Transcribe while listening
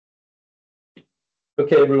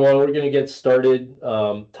Okay, everyone, we're going to get started.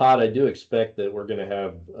 Todd, I do expect that we're going to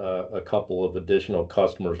have a couple of additional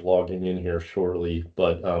customers logging in here shortly,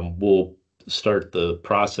 but we'll start the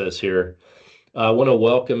process here. I want to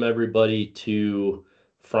welcome everybody to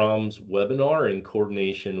From's webinar in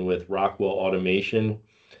coordination with Rockwell Automation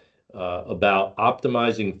about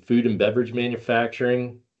optimizing food and beverage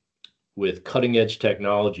manufacturing with cutting edge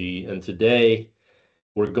technology. And today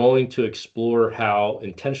we're going to explore how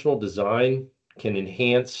intentional design can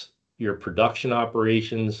enhance your production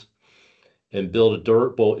operations and build a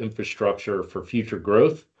durable infrastructure for future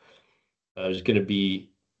growth. There's going to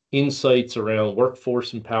be insights around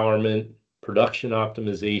workforce empowerment, production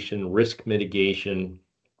optimization, risk mitigation.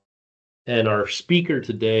 And our speaker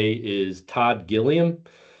today is Todd Gilliam,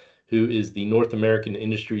 who is the North American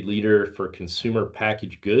industry leader for consumer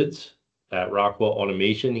packaged goods at Rockwell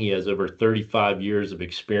Automation. He has over 35 years of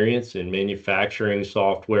experience in manufacturing,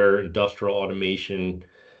 software, industrial automation,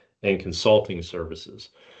 and consulting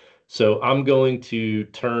services. So I'm going to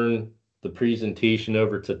turn the presentation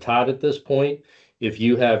over to Todd at this point. If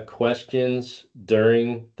you have questions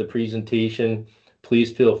during the presentation,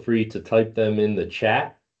 please feel free to type them in the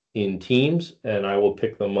chat in Teams, and I will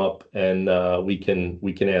pick them up and we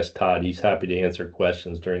can ask Todd. He's happy to answer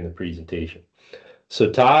questions during the presentation. So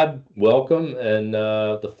Todd, welcome, and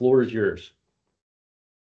the floor is yours.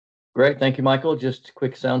 Great, thank you, Michael. Just a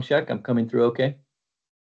quick sound check. I'm coming through okay?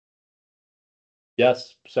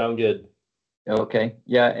 Yes, sound good. Okay,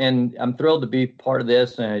 yeah, and I'm thrilled to be part of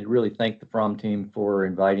this, and I really thank the From team for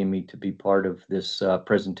inviting me to be part of this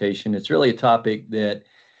presentation. It's really a topic that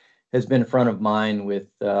has been front of mind with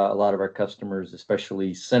a lot of our customers,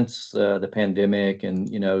 especially since the pandemic, and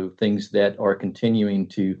things that are continuing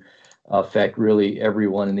to affect really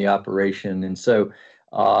everyone in the operation. And so,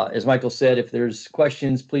 as Michael said, if there's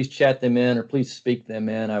questions, please chat them in or please speak them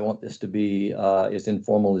in. I want this to be as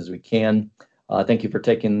informal as we can. Thank you for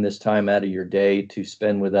taking this time out of your day to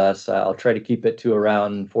spend with us. I'll try to keep it to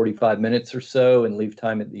around 45 minutes or so and leave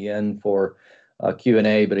time at the end for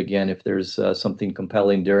Q&A. But again, if there's something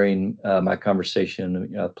compelling during my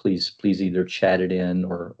conversation, please either chat it in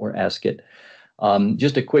or ask it.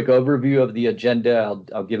 Just a quick overview of the agenda.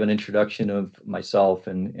 I'll give an introduction of myself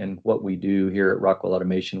and what we do here at Rockwell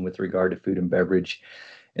Automation with regard to food and beverage.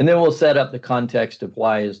 And then we'll set up the context of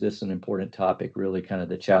why is this an important topic, really kind of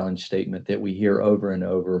the challenge statement that we hear over and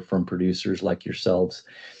over from producers like yourselves.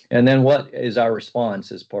 And then what is our response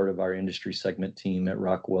as part of our industry segment team at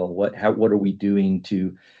Rockwell? What are we doing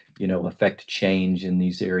to, affect change in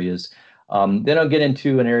these areas? Then I'll get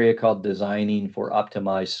into an area called designing for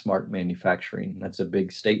optimized smart manufacturing. That's a big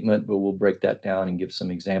statement, but we'll break that down and give some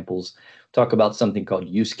examples. Talk about something called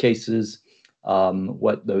use cases,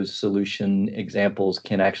 what those solution examples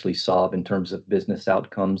can actually solve in terms of business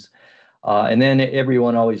outcomes. And then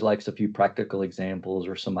everyone always likes a few practical examples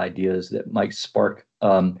or some ideas that might spark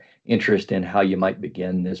interest in how you might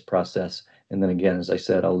begin this process. And then again, as I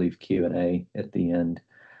said, I'll leave Q&A at the end.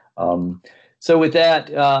 So with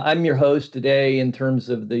that, I'm your host today in terms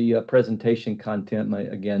of the presentation content.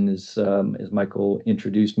 Again, as Michael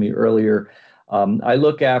introduced me earlier, I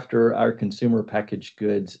look after our consumer packaged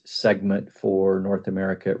goods segment for North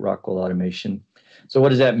America at Rockwell Automation. So what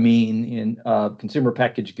does that mean? In consumer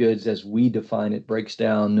packaged goods, as we define it, breaks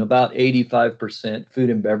down about 85%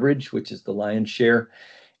 food and beverage, which is the lion's share,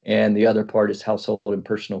 and the other part is household and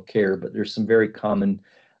personal care. But there's some very common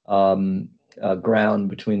ground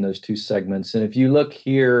between those two segments. And if you look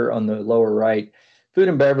here on the lower right, food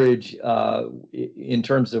and beverage, in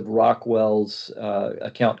terms of Rockwell's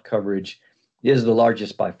account coverage, is the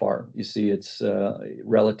largest by far. You see, it's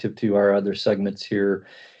relative to our other segments here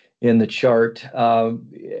in the chart.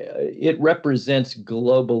 It represents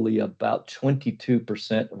globally about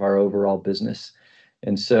 22% of our overall business.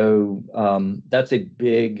 And so that's a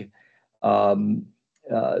big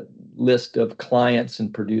list of clients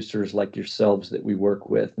and producers like yourselves that we work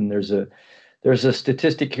with. And there's a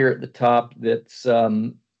statistic here at the top that's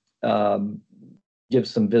gives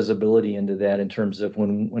some visibility into that in terms of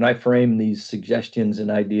when I frame these suggestions and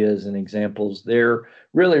ideas and examples, they're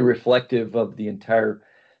really reflective of the entire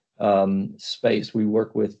space. We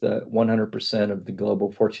work with 100% of the global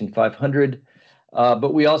Fortune 500,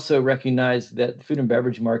 but we also recognize that the food and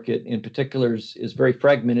beverage market in particular is very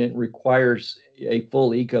fragmented. It requires a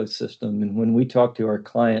full ecosystem. And when we talk to our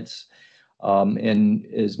clients, and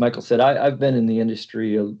as Michael said, I've been in the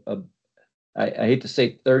industry I hate to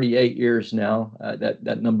say 38 years now.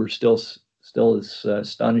 That number still is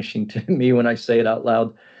astonishing to me when I say it out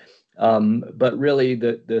loud. But really,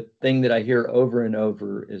 the thing that I hear over and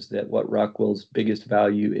over is that what Rockwell's biggest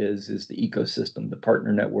value is the ecosystem, the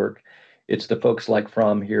partner network. it's the folks like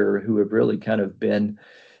From here who have really kind of been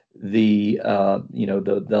the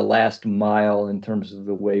last mile in terms of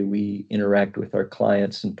the way we interact with our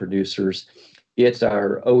clients and producers. It's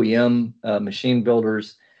our OEM machine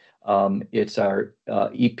builders, it's our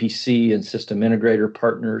EPC and system integrator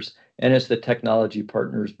partners, and it's the technology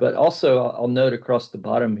partners. But also, I'll note across the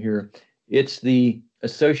bottom here, it's the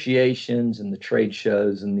associations and the trade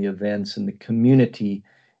shows and the events and the community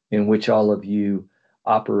in which all of you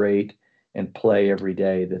operate and play every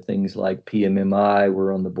day. The things like PMMI,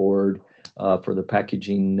 we're on the board for the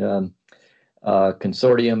packaging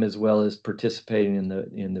consortium, as well as participating in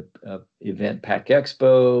the event Pack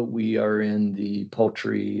Expo. We are in the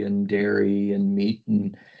poultry and dairy and meat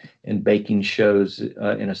and baking shows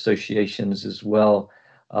and associations as well.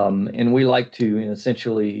 And we like to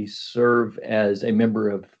essentially serve as a member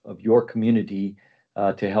of your community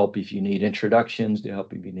to help if you need introductions, to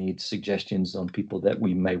help if you need suggestions on people that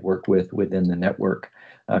we may work with within the network,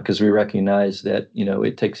 because we recognize that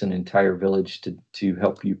it takes an entire village to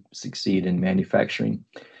help you succeed in manufacturing.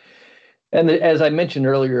 And as I mentioned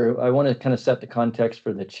earlier, I want to kind of set the context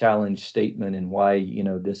for the challenge statement and why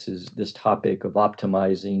this topic of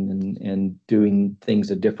optimizing and doing things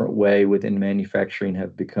a different way within manufacturing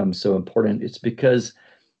have become so important. It's because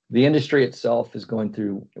the industry itself is going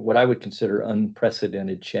through what I would consider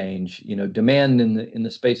unprecedented change. Demand in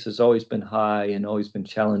the space has always been high and always been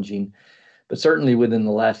challenging, but certainly within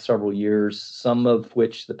the last several years, some of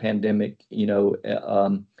which the pandemic,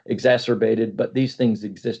 exacerbated. But these things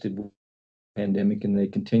existed before the pandemic, and they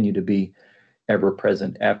continue to be ever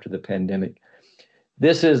present after the pandemic.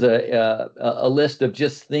 This is a list of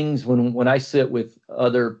just things when I sit with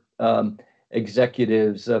other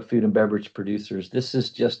executives, food and beverage producers. This is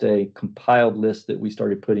just a compiled list that we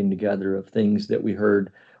started putting together of things that we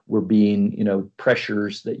heard were being,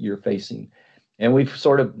 pressures that you're facing. And we've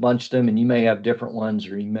sort of bunched them, and you may have different ones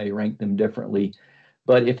or you may rank them differently.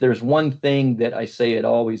 But if there's one thing that I say it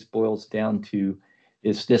always boils down to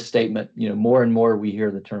is this statement, more and more we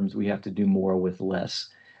hear the terms, we have to do more with less.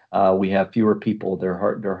 We have fewer people. They're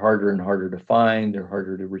harder and harder to find. They're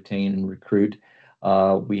harder to retain and recruit.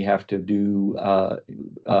 We have to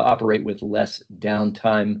operate with less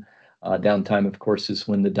downtime. Downtime, of course, is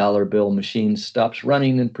when the dollar bill machine stops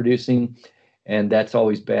running and producing, and that's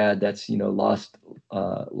always bad. That's lost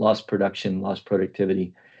production, lost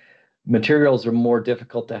productivity. Materials are more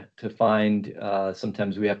difficult to find.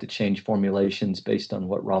 Sometimes we have to change formulations based on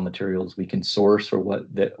what raw materials we can source or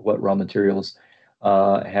what raw materials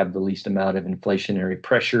have the least amount of inflationary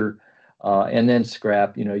pressure. And then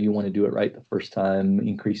scrap, you want to do it right the first time,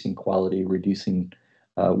 increasing quality, reducing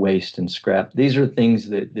waste and scrap. These are things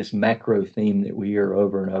that this macro theme that we hear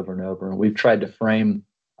over and over and over. And we've tried to frame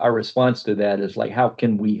our response to that as like, how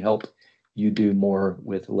can we help you do more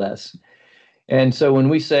with less? And so when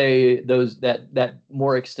we say that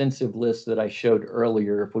more extensive list that I showed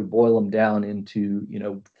earlier, if we boil them down into,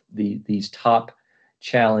 these top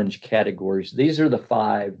challenge categories, these are the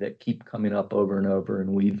 5 that keep coming up over and over.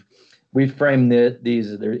 And we've framed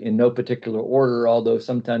these they're in no particular order, although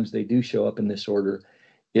sometimes they do show up in this order,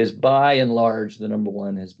 is by and large, the number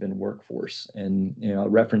one has been workforce. And, I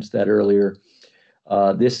referenced that earlier.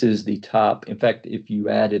 This is the top. In fact, if you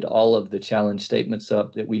added all of the challenge statements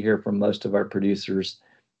up that we hear from most of our producers,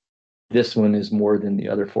 this one is more than the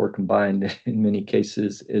other 4 combined in many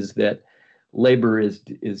cases, is that labor is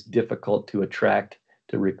difficult to attract,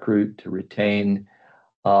 to recruit, to retain,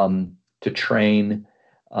 to train.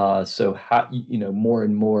 So how, more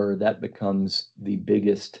and more that becomes the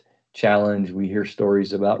biggest challenge. We hear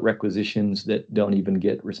stories about requisitions that don't even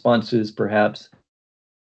get responses, perhaps,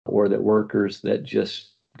 or that workers that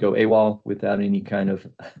just go AWOL without any kind of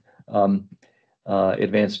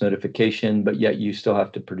advanced notification, but yet you still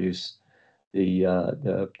have to produce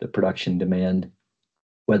the production demand,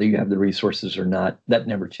 whether you have the resources or not. That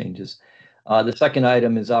never changes. The second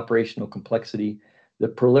item is operational complexity. The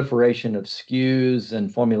proliferation of SKUs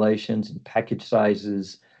and formulations and package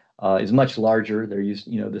sizes is much larger. There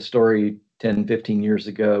used, the story 10, 15 years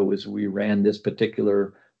ago was we ran this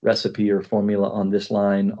particular recipe or formula on this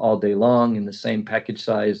line all day long in the same package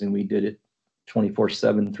size, and we did it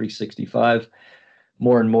 24/7, 365.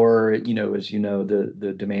 More and more, as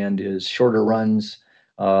the demand is shorter runs,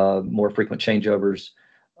 more frequent changeovers,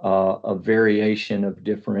 a variation of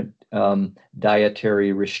different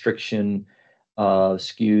dietary restriction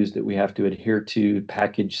SKUs that we have to adhere to,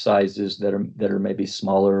 package sizes that are maybe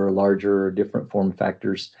smaller or larger or different form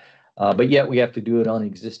factors. But yet we have to do it on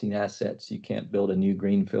existing assets. You can't build a new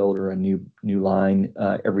greenfield or a new line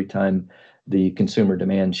every time the consumer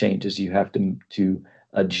demand changes. You have to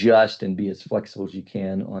adjust and be as flexible as you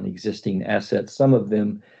can on existing assets, some of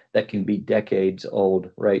them that can be decades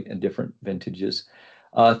old, right, and different vintages.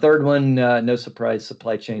 Third one, no surprise,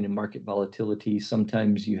 supply chain and market volatility.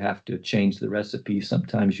 Sometimes you have to change the recipe.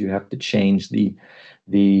 Sometimes you have to change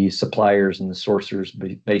the suppliers and the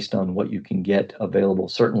sourcers based on what you can get available.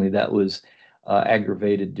 Certainly that was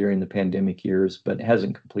aggravated during the pandemic years, but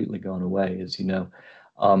hasn't completely gone away, as you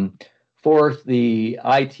know. Fourth, the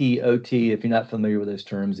IT, OT, if you're not familiar with those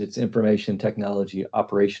terms, it's information technology,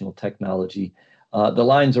 operational technology. The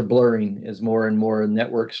lines are blurring as more and more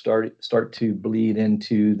networks start to bleed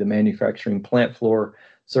into the manufacturing plant floor.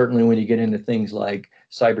 Certainly when you get into things like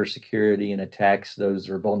cybersecurity and attacks, those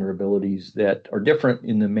are vulnerabilities that are different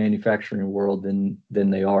in the manufacturing world than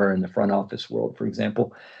they are in the front office world, for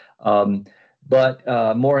example. But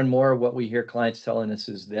more and more, what we hear clients telling us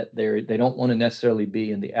is that they don't want to necessarily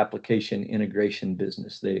be in the application integration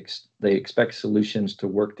business. They expect solutions to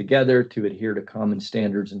work together, to adhere to common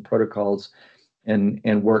standards and protocols,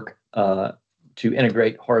 and work to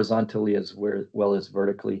integrate horizontally as well as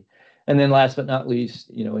vertically. And then last but not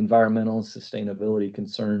least, environmental and sustainability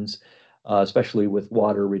concerns, especially with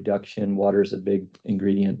water reduction. Water is a big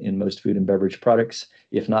ingredient in most food and beverage products,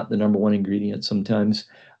 if not the number one ingredient sometimes.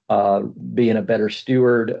 Being a better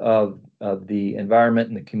steward of the environment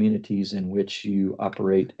and the communities in which you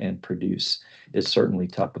operate and produce is certainly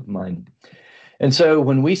top of mind. And so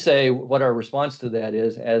when we say what our response to that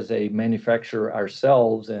is, as a manufacturer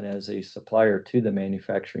ourselves and as a supplier to the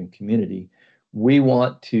manufacturing community, we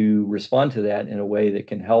want to respond to that in a way that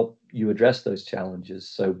can help you address those challenges.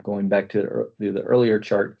 So going back to the earlier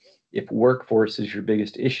chart, if workforce is your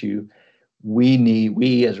biggest issue,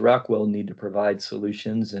 we as Rockwell need to provide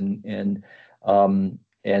solutions and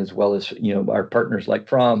as well as our partners like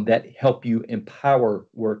From that help you empower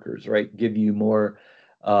workers, right? Give you more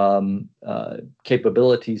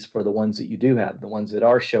capabilities for the ones that you do have, the ones that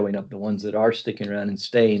are showing up, the ones that are sticking around and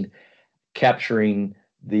staying, capturing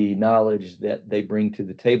the knowledge that they bring to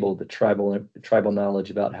the table, the tribal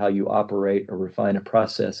knowledge about how you operate or refine a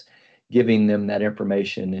process, giving them that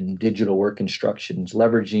information and digital work instructions,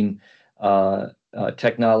 leveraging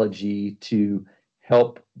technology to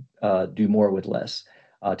help do more with less,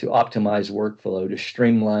 to optimize workflow, to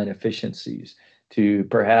streamline efficiencies, to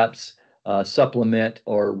perhaps supplement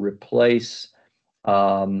or replace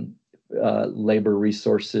labor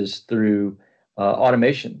resources through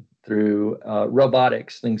automation, through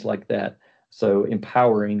robotics, things like that. So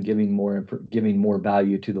empowering, giving more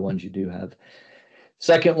value to the ones you do have.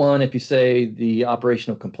 Second one, if you say the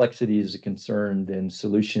operational complexity is a concern, then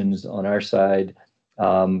solutions on our side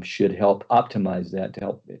should help optimize that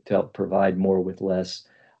to help provide more with less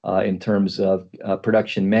in terms of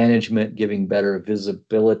production management, giving better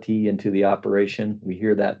visibility into the operation. We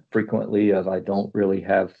hear that frequently of I don't really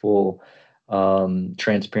have full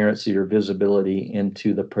transparency or visibility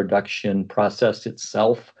into the production process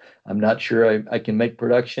itself. I'm not sure I can make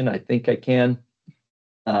production. I think I can.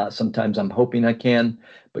 Sometimes I'm hoping I can,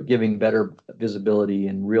 but giving better visibility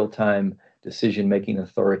and real-time decision-making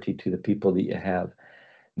authority to the people that you have.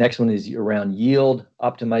 Next one is around yield,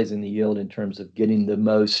 optimizing the yield in terms of getting the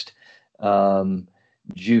most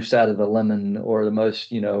juice out of the lemon or the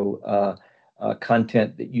most,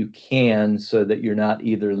 content that you can so that you're not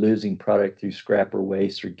either losing product through scrap or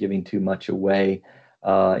waste or giving too much away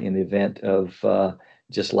in the event of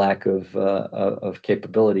just lack of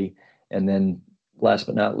capability. And then last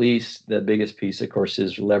but not least, the biggest piece, of course,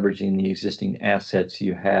 is leveraging the existing assets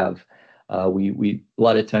you have. We a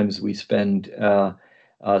lot of times we spend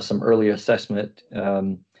some early assessment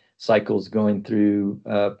cycles going through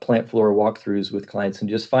plant floor walkthroughs with clients and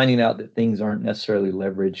just finding out that things aren't necessarily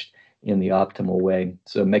leveraged in the optimal way.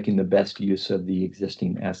 So making the best use of the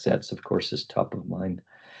existing assets, of course, is top of mind.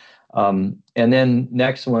 And then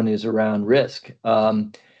next one is around risk.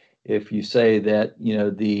 If you say that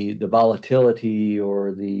the volatility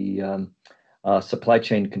or the supply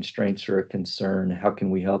chain constraints are a concern, how can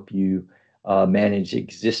we help you manage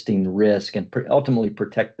existing risk and ultimately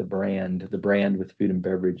protect the brand? The brand with food and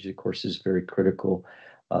beverage, of course, is very critical.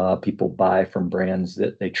 People buy from brands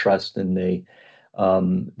that they trust and they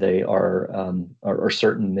are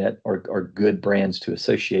certain that are good brands to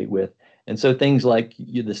associate with. And so things like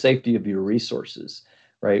the safety of your resources,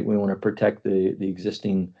 right? We want to protect the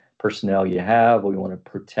existing personnel you have. We want to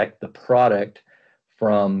protect the product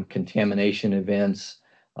from contamination events.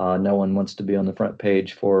 No one wants to be on the front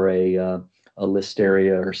page for a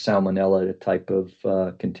listeria or salmonella type of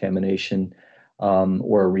contamination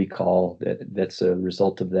or a recall that's a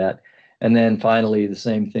result of that. And then finally, the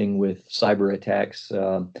same thing with cyber attacks.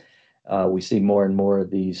 We see more and more of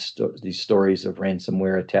these stories of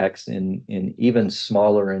ransomware attacks in even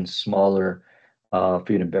smaller and smaller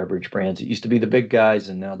food and beverage brands. It used to be the big guys,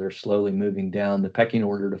 and now they're slowly moving down the pecking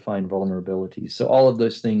order to find vulnerabilities. So all of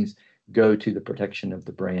those things go to the protection of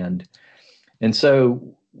the brand. And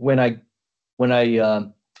so when I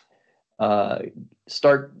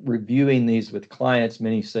start reviewing these with clients,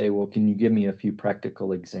 many say, well, can you give me a few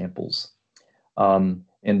practical examples?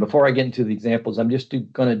 And before I get into the examples, I'm just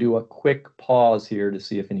going to do a quick pause here to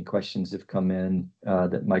see if any questions have come in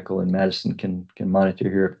that Michael and Madison can monitor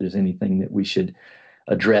here, if there's anything that we should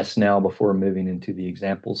address now before moving into the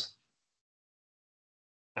examples.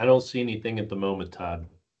 I don't see anything at the moment, Todd.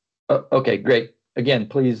 Okay, great. Again,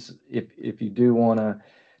 please, if you do want to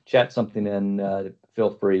chat something in,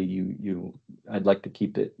 feel free. I'd like to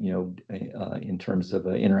keep it, in terms of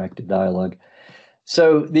an interactive dialogue.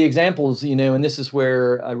 So the examples, and this is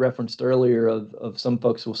where I referenced earlier of some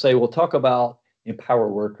folks will say, well, talk about empower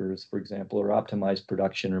workers, for example, or optimize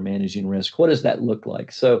production or managing risk. What does that look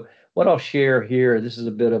like? So what I'll share here, this is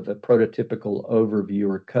a bit of a prototypical overview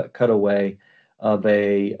or cutaway of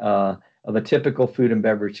a typical food and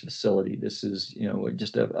beverage facility. This is,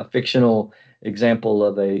 just a fictional example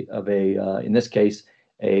of in this case,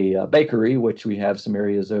 a bakery, which we have some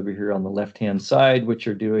areas over here on the left-hand side, which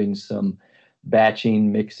are doing some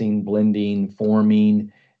batching, mixing, blending,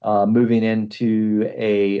 forming, moving into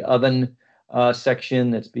a oven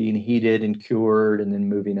section that's being heated and cured, and then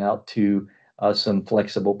moving out to some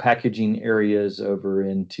flexible packaging areas over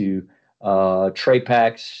into tray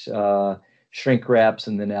packs, shrink wraps,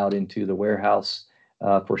 and then out into the warehouse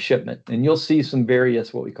for shipment. And you'll see some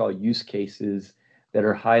various what we call use cases that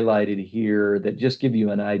are highlighted here that just give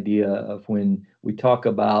you an idea of when we talk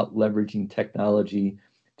about leveraging technology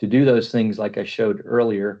to do those things like I showed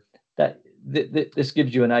earlier, that this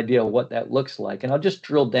gives you an idea of what that looks like. And I'll just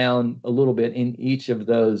drill down a little bit in each of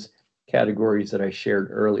those categories that I shared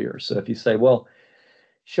earlier. So if you say, well,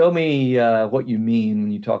 show me what you mean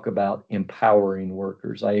when you talk about empowering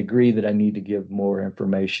workers. I agree that I need to give more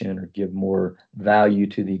information or give more value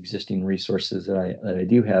to the existing resources that I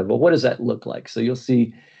do have. But what does that look like? So you'll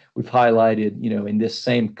see we've highlighted, in this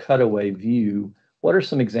same cutaway view, what are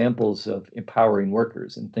some examples of empowering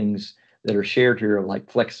workers and things that are shared here,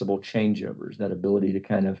 like flexible changeovers, that ability to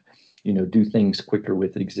kind of, do things quicker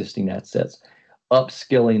with existing assets,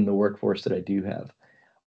 upskilling the workforce that I do have,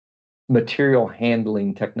 material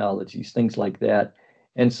handling technologies, things like that.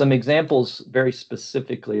 And some examples very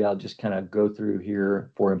specifically, I'll just kind of go through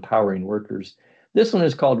here for empowering workers. This one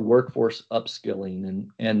is called workforce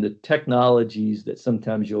upskilling, and the technologies that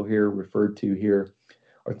sometimes you'll hear referred to here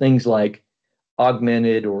are things like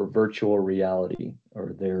augmented or virtual reality,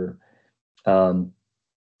 or their acronym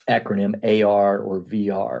AR or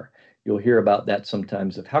VR. You'll hear about that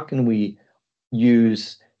sometimes, of how can we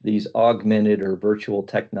use these augmented or virtual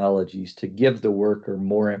technologies to give the worker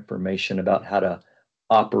more information about how to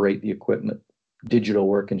operate the equipment, digital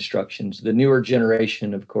work instructions. The newer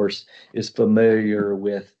generation, of course, is familiar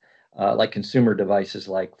with like consumer devices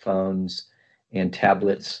like phones and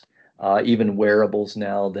tablets, even wearables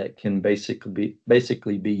now that can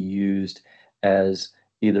basically be used as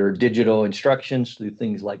either digital instructions through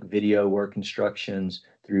things like video work instructions,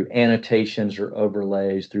 through annotations or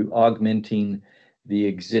overlays, through augmenting the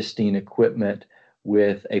existing equipment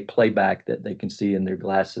with a playback that they can see in their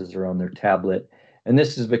glasses or on their tablet. And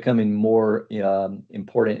this is becoming more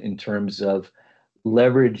important in terms of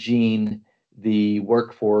leveraging the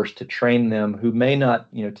workforce to train them who may not,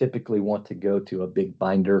 typically want to go to a big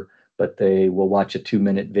binder, but they will watch a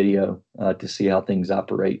 2-minute video to see how things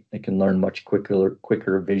operate. They can learn much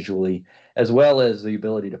quicker visually, as well as the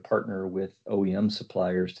ability to partner with OEM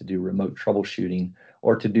suppliers to do remote troubleshooting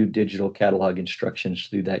or to do digital catalog instructions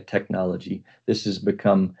through that technology. This has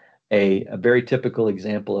become a very typical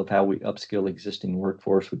example of how we upskill existing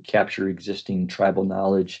workforce. We capture existing tribal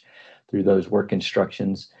knowledge through those work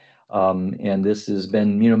instructions. And this has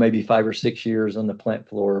been, maybe 5 or 6 years on the plant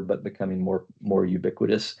floor, but becoming more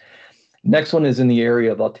ubiquitous. Next one is in the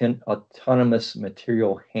area of autonomous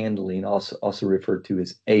material handling, also referred to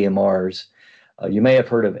as AMRs. You may have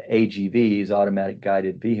heard of AGVs, automatic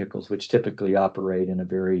guided vehicles, which typically operate in a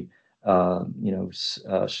very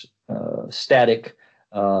static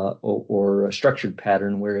or a structured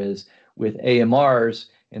pattern, whereas with AMRs,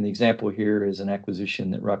 and the example here is an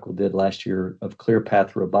acquisition that Rockwell did last year of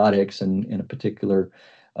ClearPath Robotics, and in a particular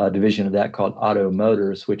division of that called Auto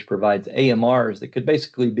Motors, which provides AMRs that could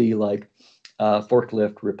basically be like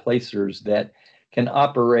forklift replacers that can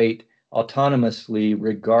operate autonomously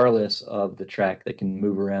regardless of the track. They can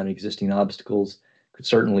move around existing obstacles, could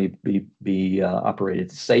certainly be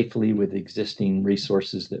operated safely with existing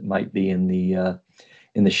resources that might be in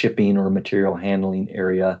the shipping or material handling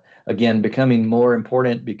area. Again, becoming more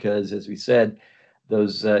important because, as we said,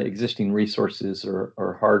 those existing resources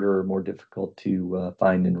are harder, more difficult to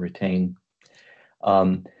find and retain.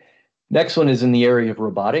 Next one is in the area of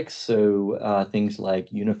robotics. So things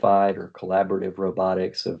like unified or collaborative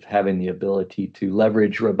robotics, of having the ability to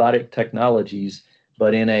leverage robotic technologies,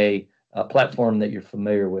 but in a platform that you're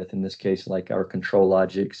familiar with, in this case, like our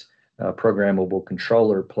ControlLogix programmable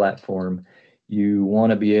controller platform. You want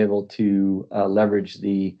to be able to leverage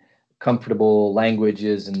the comfortable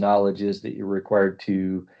languages and knowledges that you're required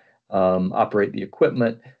to operate the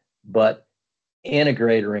equipment, but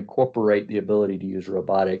integrate or incorporate the ability to use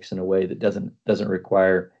robotics in a way that doesn't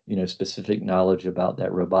require specific knowledge about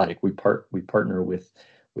that robotic. We partner with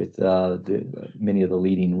many of the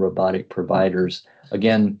leading robotic providers,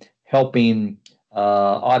 again helping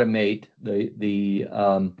automate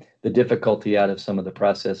the difficulty out of some of the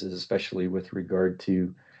processes, especially with regard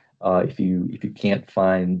to if you can't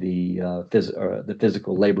find the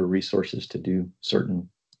physical labor resources to do certain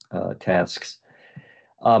tasks.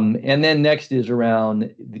 And then next is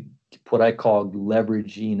around what I call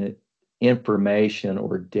leveraging information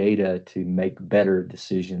or data to make better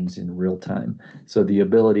decisions in real time. So the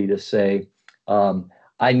ability to say,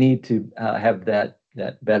 I need to have that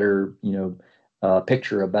better,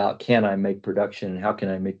 picture about, can I make production and how can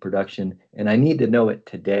I make production? And I need to know it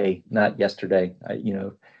today, not yesterday.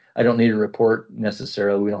 I don't need a report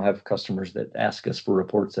necessarily. We don't have customers that ask us for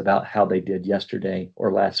reports about how they did yesterday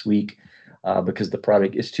or last week. Because the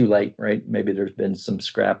product is too late, right? Maybe there's been some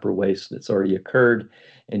scrap or waste that's already occurred,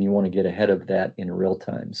 and you want to get ahead of that in real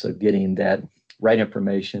time. So getting that right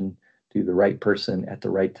information to the right person at the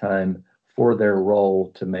right time for their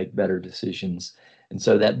role to make better decisions. And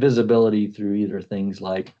so that visibility through either things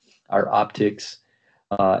like our optics,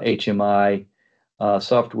 HMI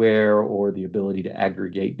software, or the ability to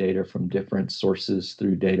aggregate data from different sources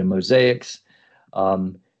through data mosaics.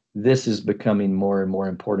 This is becoming more and more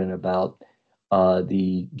important about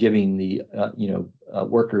giving the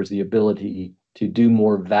workers the ability to do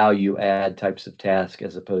more value add types of tasks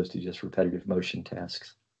as opposed to just repetitive motion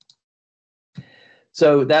tasks.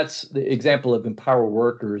 So that's the example of empower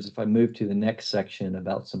workers. If I move to the next section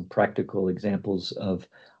about some practical examples of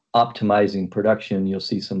optimizing production, you'll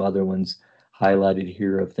see some other ones highlighted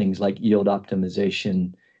here of things like yield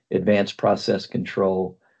optimization, advanced process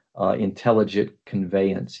control, intelligent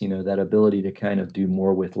conveyance, that ability to kind of do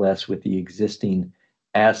more with less with the existing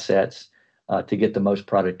assets to get the most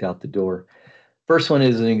product out the door. First one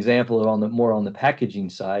is an example of more on the packaging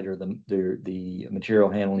side, or the material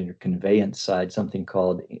handling or conveyance side, something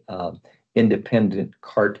called independent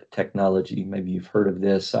cart technology. Maybe you've heard of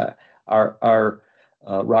this. Our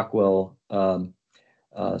Rockwell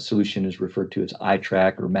solution is referred to as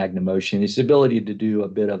iTrack or MagnaMotion. It's the ability to do a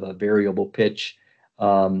bit of a variable pitch,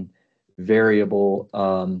 variable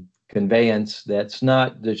conveyance that's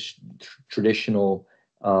not the traditional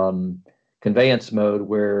conveyance mode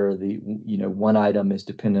where the one item is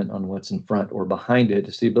dependent on what's in front or behind it.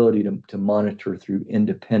 It's the ability to monitor through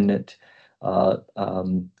independent,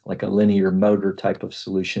 like a linear motor type of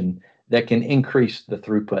solution that can increase the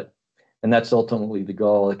throughput. And that's ultimately the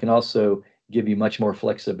goal. It can also give you much more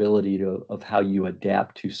flexibility of how you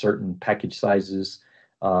adapt to certain package sizes,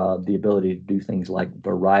 the ability to do things like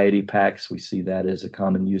variety packs. We see that as a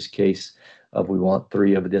common use case of, we want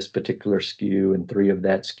 3 of this particular SKU and 3 of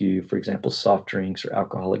that SKU, for example, soft drinks or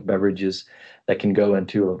alcoholic beverages that can go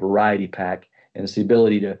into a variety pack. And it's the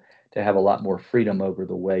ability to have a lot more freedom over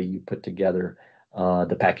the way you put together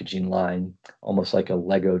the packaging line, almost like a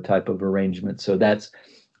Lego type of arrangement. So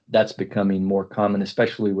that's becoming more common,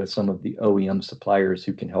 especially with some of the OEM suppliers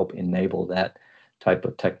who can help enable that type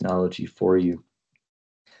of technology for you.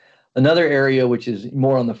 Another area which is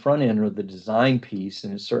more on the front end of the design piece,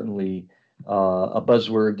 and it's certainly a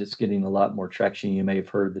buzzword that's getting a lot more traction. You may have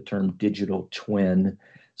heard the term digital twin.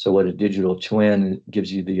 So what a digital twin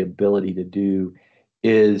gives you the ability to do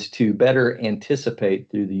is to better anticipate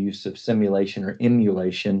through the use of simulation or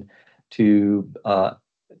emulation to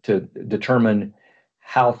determine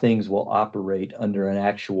how things will operate under an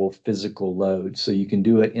actual physical load. So you can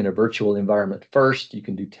do it in a virtual environment first. You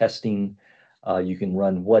can do testing. You can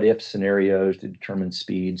run what-if scenarios to determine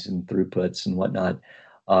speeds and throughputs and whatnot.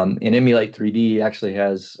 And Emulate 3D actually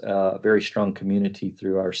has a very strong community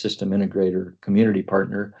through our system integrator community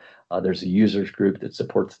partner. There's a users group that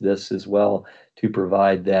supports this as well to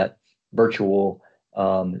provide that virtual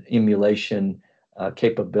emulation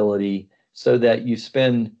capability so that you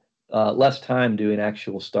spend less time doing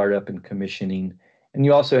actual startup and commissioning And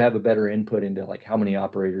you also have a better input into like how many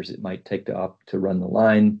operators it might take to run the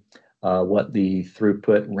line, what the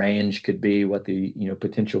throughput range could be, what the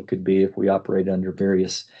potential could be if we operate under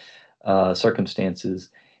various circumstances.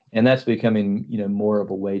 And that's becoming more of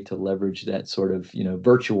a way to leverage that sort of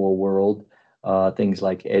virtual world, things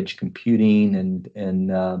like edge computing and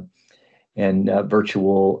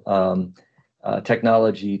virtual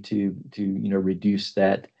technology to reduce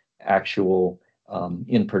that actual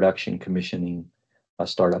in production commissioning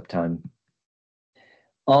startup time.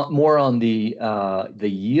 More on the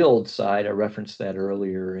yield side, I referenced that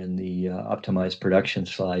earlier in the optimized production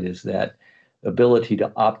slide, is that ability to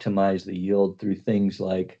optimize the yield through things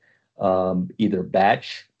like either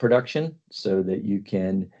batch production, so that you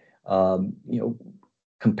can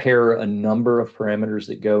compare a number of parameters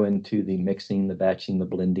that go into the mixing, the batching, the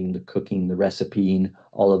blending, the cooking, the recipeing,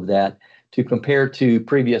 all of that, to compare to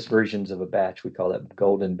previous versions of a batch. We call that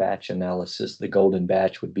golden batch analysis. The golden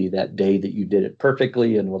batch would be that day that you did it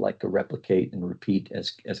perfectly and would like to replicate and repeat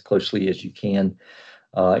as closely as you can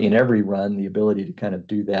in every run. The ability to kind of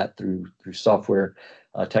do that through software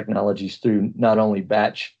technologies, through not only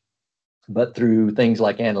batch, but through things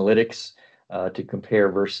like analytics to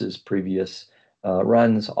compare versus previous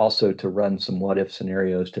runs, also to run some what-if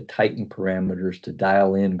scenarios, to tighten parameters, to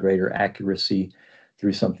dial in greater accuracy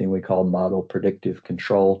through something we call model predictive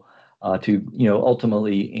control, to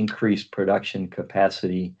ultimately increase production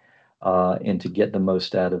capacity and to get the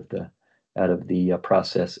most out of the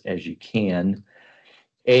process as you can.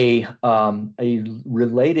 A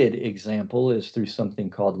related example is through something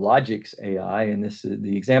called Logix AI, and this is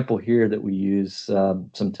the example here that we use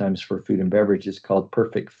sometimes for food and beverage is called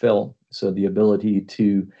perfect fill. So the ability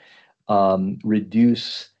to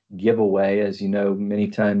reduce giveaway, as you know, many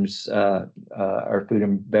times our food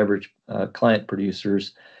and beverage client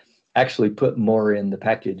producers actually put more in the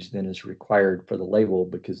package than is required for the label,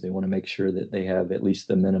 because they want to make sure that they have at least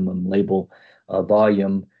the minimum label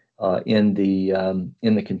volume in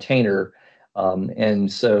the container,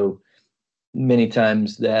 and so many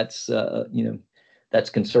times that's that's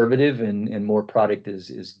conservative, and more product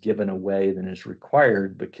is given away than is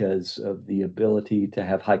required because of the ability to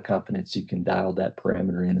have high confidence you can dial that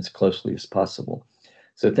parameter in as closely as possible.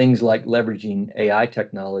 So things like leveraging AI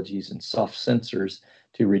technologies and soft sensors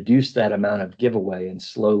to reduce that amount of giveaway and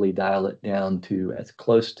slowly dial it down to as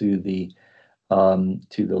close to the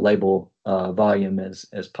label volume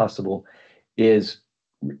as possible is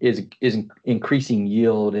increasing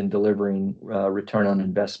yield and delivering return on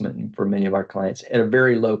investment for many of our clients at a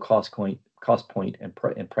very low cost point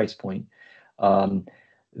and price point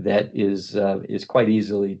that is quite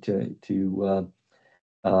easily to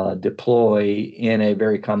deploy in a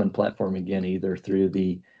very common platform, again, either through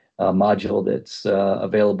the module that's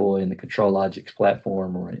available in the ControlLogix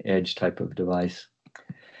platform or an edge type of device.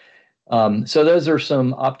 So those are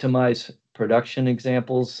some optimized production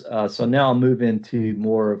examples. So now I'll move into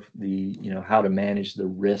more of the, how to manage the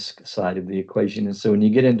risk side of the equation. And so when you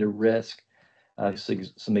get into risk,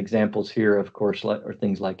 some examples here, of course, are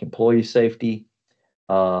things like employee safety,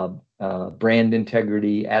 brand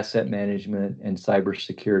integrity, asset management, and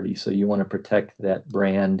cybersecurity. So you want to protect that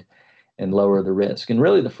brand and lower the risk. And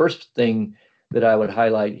really the first thing that I would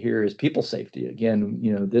highlight here is people safety. Again,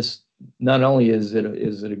 this not only is it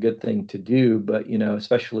a good thing to do, but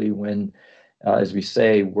especially when, as we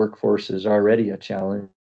say, workforce is already a challenge.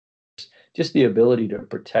 Just the ability to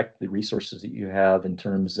protect the resources that you have in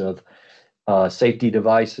terms of safety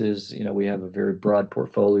devices. We have a very broad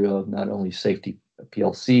portfolio of not only safety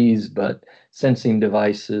PLCs, but sensing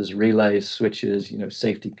devices, relays, switches,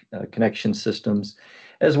 safety connection systems,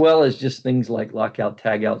 as well as just things like lockout,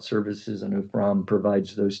 tagout services. I know From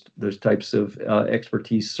provides those types of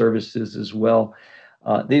expertise services as well.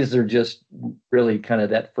 These are just really kind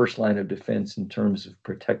of that first line of defense in terms of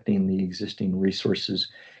protecting the existing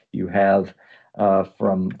resources you have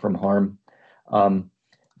from harm.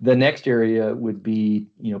 The next area would be,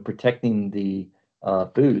 protecting the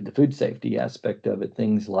food safety aspect of it.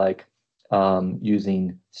 Things like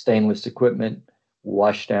using stainless equipment,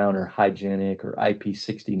 washdown or hygienic or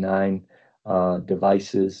IP69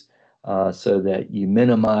 devices, so that you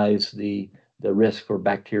minimize the risk for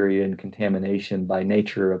bacteria and contamination by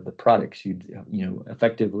nature of the products. You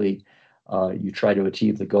effectively you try to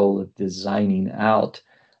achieve the goal of designing out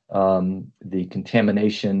the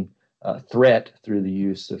contamination threat through the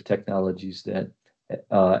use of technologies that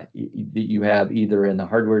you have either in the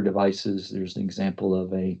hardware devices. There's an example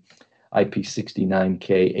of a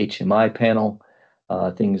IP69K HMI panel,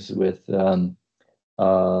 things with that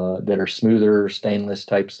are smoother stainless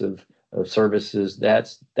types of services.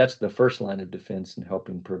 That's the first line of defense in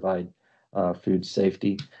helping provide food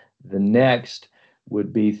safety. The next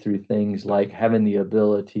would be through things like having the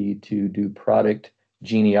ability to do product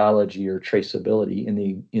genealogy or traceability in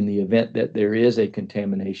the event that there is a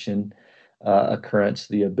contamination occurrence,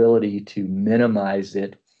 the ability to minimize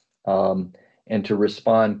it and to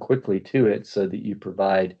respond quickly to it so that you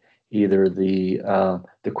provide either the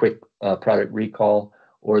quick product recall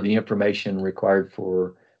or the information required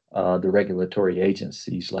for the regulatory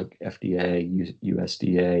agencies like FDA,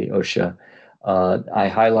 USDA, OSHA. I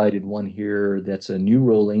highlighted one here that's a new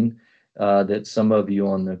ruling that some of you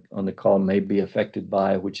on the call may be affected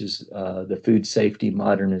by, which is the Food Safety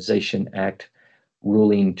Modernization Act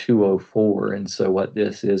ruling 204. And so what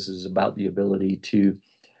this is about the ability to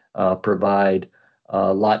provide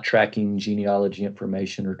lot tracking, genealogy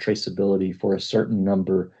information, or traceability for a certain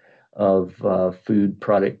number of food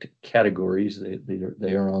product categories.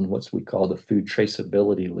 They are on what we call the food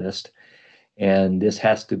traceability list. And this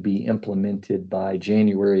has to be implemented by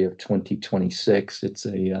January of 2026. It's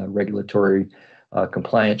a regulatory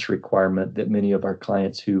compliance requirement that many of our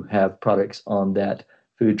clients who have products on that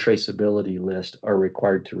food traceability list are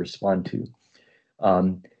required to respond to.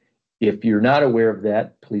 If you're not aware of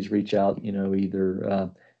that, please reach out,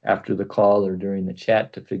 either after the call or during the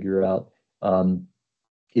chat to figure out.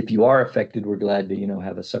 If you are affected, we're glad to,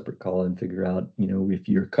 have a separate call and figure out, if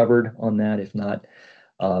you're covered on that. If not,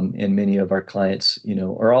 and many of our clients,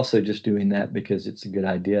 are also just doing that because it's a good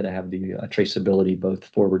idea to have the traceability both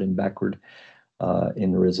forward and backward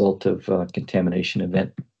in the result of contamination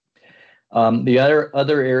event. The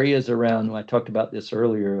other areas around, I talked about this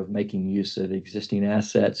earlier, of making use of existing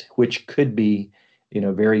assets, which could be,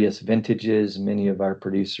 various vintages. Many of our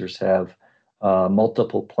producers have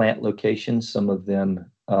multiple plant locations, some of them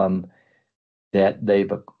that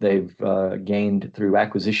they've gained through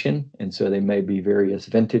acquisition, and so they may be various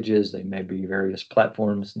vintages, they may be various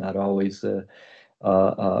platforms, not always a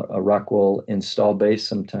Rockwell install base.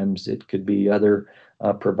 Sometimes it could be other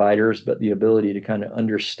providers, but the ability to kind of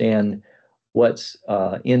understand what's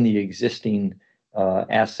in the existing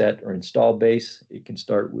asset or install base. It can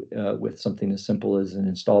start with something as simple as an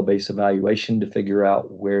install base evaluation to figure out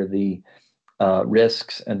where the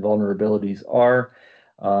risks and vulnerabilities are,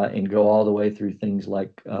 and go all the way through things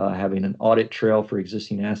like having an audit trail for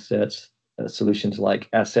existing assets, solutions like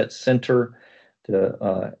Asset Center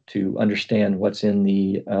to understand what's in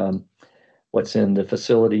the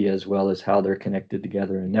facility as well as how they're connected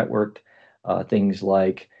together and networked. Things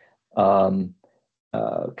like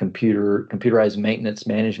computerized maintenance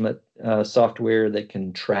management software that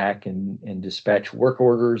can track and dispatch work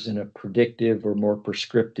orders in a predictive or more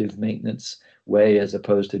prescriptive maintenance way, as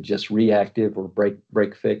opposed to just reactive or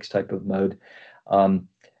break fix type of mode,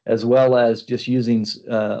 as well as just using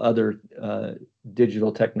other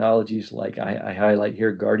digital technologies like I highlight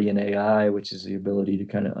here Guardian AI, which is the ability to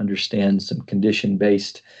kind of understand some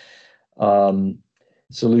condition-based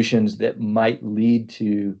solutions that might lead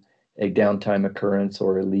to a downtime occurrence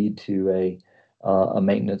or lead to a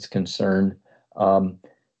maintenance concern.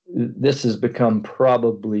 This has become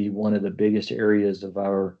probably one of the biggest areas of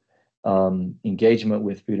our engagement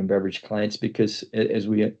with food and beverage clients, because as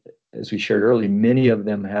we shared earlier, many of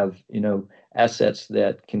them have assets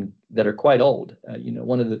that are quite old.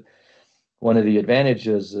 One of the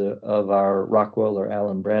advantages of our Rockwell or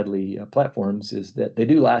Allen Bradley platforms is that they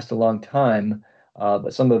do last a long time,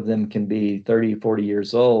 but some of them can be 30, 40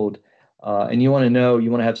 years old. And you want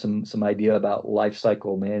to have some idea about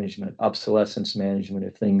lifecycle management, obsolescence management,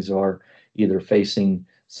 if things are either facing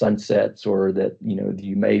sunsets or that,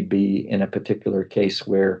 you may be in a particular case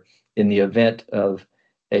where in the event of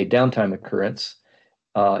a downtime occurrence,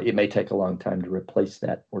 it may take a long time to replace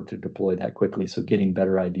that or to deploy that quickly. So getting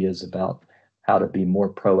better ideas about how to be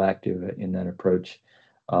more proactive in that approach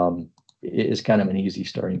is kind of an easy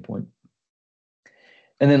starting point.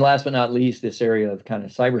 And then last but not least, this area of kind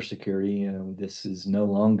of cybersecurity, this is no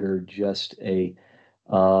longer just a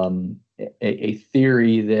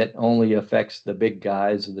theory that only affects the big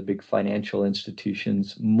guys or the big financial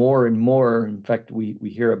institutions. More and more, in fact, we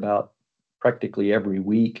hear about practically every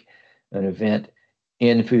week an event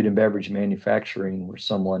in food and beverage manufacturing where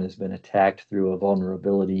someone has been attacked through a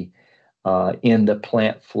vulnerability in the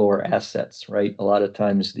plant floor assets, right? A lot of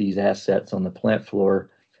times these assets on the plant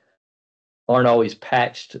floor aren't always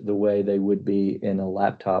patched the way they would be in a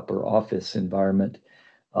laptop or office environment.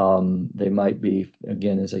 They might be,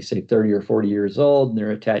 again, as I say, 30 or 40 years old, and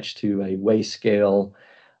they're attached to a weigh scale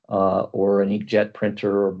or an inkjet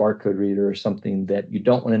printer or barcode reader or something that you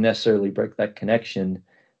don't want to necessarily break that connection.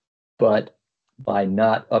 But by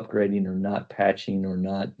not upgrading or not patching or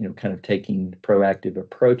not, kind of taking proactive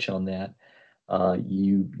approach on that,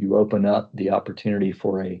 you open up the opportunity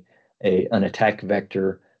for an attack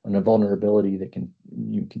vector and a vulnerability that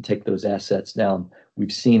you can take those assets down.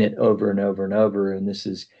 We've seen it over and over and over, and this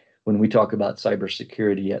is when we talk about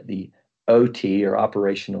cybersecurity at the OT or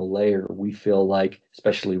operational layer. We feel like,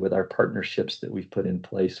 especially with our partnerships that we've put in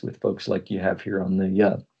place with folks like you have here on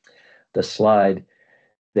the slide,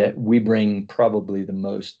 that we bring probably the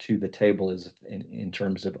most to the table is in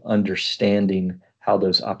terms of understanding how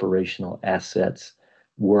those operational assets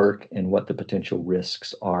work and what the potential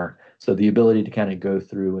risks are. So the ability to kind of go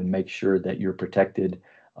through and make sure that you're protected.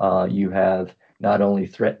 You have not only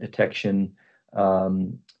threat detection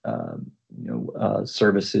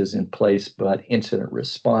services in place, but incident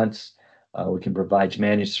response. We can provide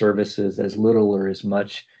managed services as little or as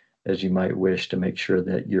much as you might wish to make sure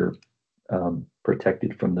that you're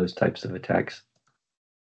protected from those types of attacks.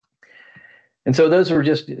 And so those were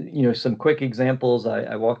just some quick examples.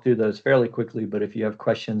 I walked through those fairly quickly, but if you have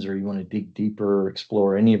questions or you want to dig deeper or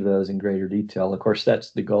explore any of those in greater detail, of course,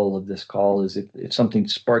 that's the goal of this call. Is if something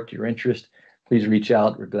sparked your interest, please reach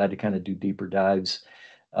out. We're glad to kind of do deeper dives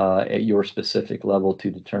at your specific level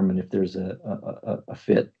to determine if there's a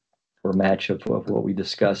fit or match of what we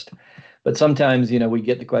discussed. But sometimes, we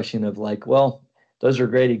get the question of like, well, those are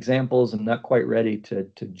great examples. I'm not quite ready to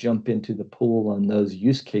jump into the pool on those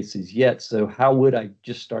use cases yet. So how would I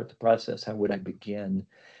just start the process? How would I begin?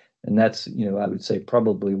 And that's, I would say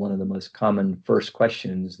probably one of the most common first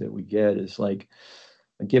questions that we get is like,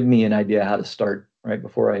 give me an idea how to start right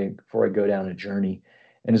before I go down a journey.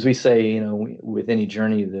 And as we say, with any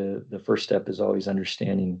journey, the first step is always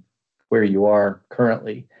understanding where you are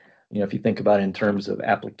currently. If you think about it in terms of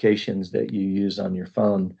applications that you use on your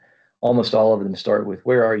phone, almost all of them start with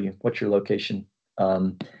where are you? What's your location?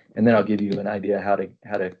 And then I'll give you an idea how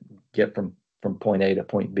to get from point A to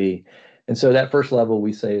point B. And so that first level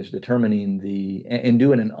we say is determining and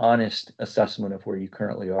doing an honest assessment of where you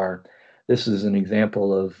currently are. This is an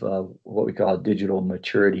example of what we call a digital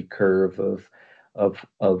maturity curve of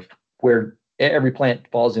where every plant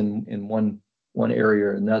falls in one area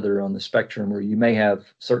or another on the spectrum, where you may have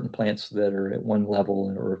certain plants that are at one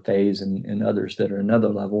level or phase and others that are another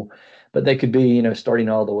level, but they could be, starting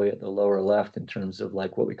all the way at the lower left in terms of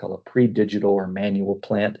like what we call a pre-digital or manual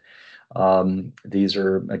plant. These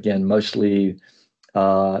are, again, mostly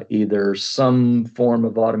either some form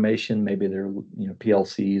of automation, maybe they're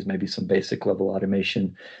PLCs, maybe some basic level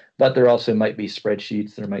automation, but there also might be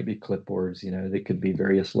spreadsheets, there might be clipboards, they could be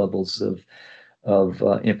various levels of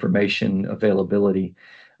information availability.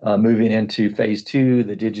 Moving into phase two,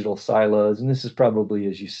 the digital silos, and this is probably,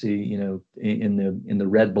 as you see, in the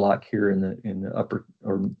red block here in the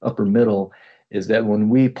upper middle, is that when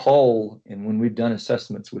we poll and when we've done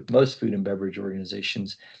assessments with most food and beverage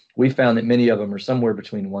organizations, we found that many of them are somewhere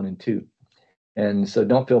between 1 and 2. And so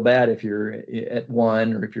don't feel bad if you're at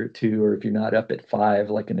 1 or if you're at 2 or if you're not up at 5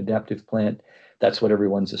 like an adaptive plant. That's what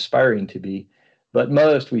everyone's aspiring to be. But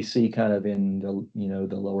most we see kind of in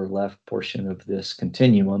the lower left portion of this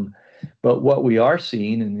continuum. But what we are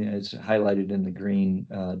seeing, and as highlighted in the green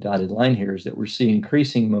dotted line here, is that we're seeing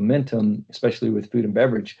increasing momentum, especially with food and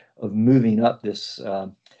beverage, of moving up this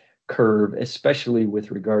curve, especially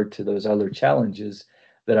with regard to those other challenges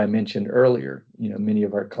that I mentioned earlier. Many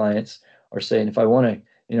of our clients are saying, if I want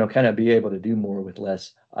to, kind of be able to do more with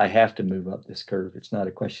less, I have to move up this curve. It's not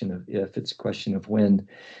a question of if, it's a question of when.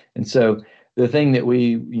 And so the thing that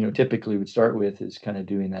we, typically would start with is kind of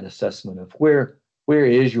doing that assessment of where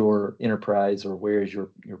is your enterprise or where is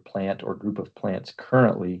your plant or group of plants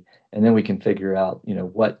currently, and then we can figure out,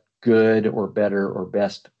 what good or better or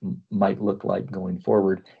best might look like going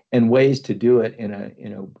forward, and ways to do it in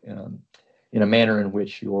a manner in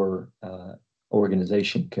which your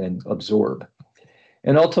organization can absorb.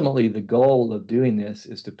 And ultimately, the goal of doing this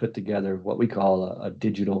is to put together what we call a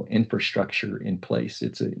digital infrastructure in place.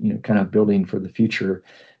 It's a kind of building for the future,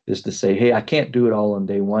 is to say, hey, I can't do it all on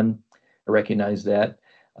day one. I recognize that.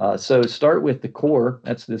 So start with the core.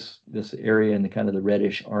 That's this area in the kind of the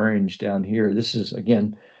reddish orange down here. This is,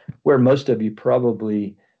 again, where most of you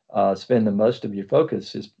probably spend the most of your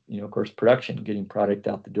focus is, of course, production, getting product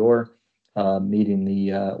out the door, meeting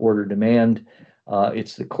the order demand.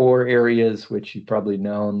 It's the core areas, which you've probably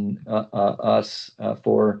known us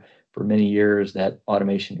for many years, that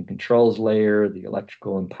automation and controls layer, the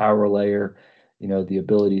electrical and power layer, the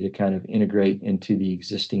ability to kind of integrate into the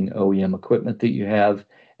existing OEM equipment that you have.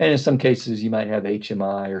 And in some cases, you might have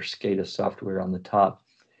HMI or SCADA software on the top.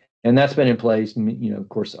 And that's been in place. Of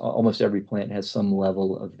course, almost every plant has some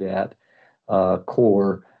level of that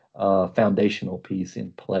core foundational piece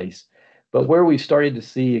in place. But where we started to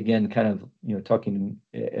see, again, kind of, talking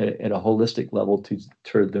at a holistic level to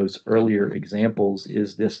those earlier examples,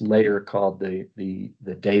 is this layer called the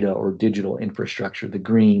data or digital infrastructure, the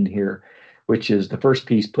green here, which is the first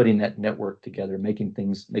piece, putting that network together, making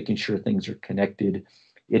sure things are connected,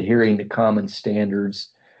 adhering to common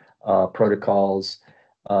standards, protocols,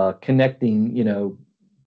 connecting,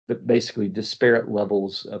 basically disparate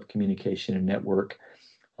levels of communication and network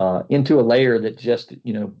into a layer that just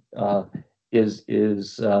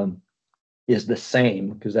is the same,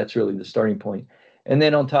 because that's really the starting point. And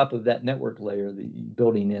then on top of that network layer,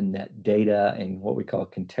 building in that data and what we call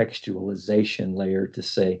contextualization layer to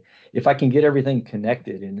say, if I can get everything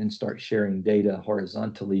connected and then start sharing data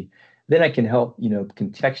horizontally, then I can help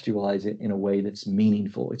contextualize it in a way that's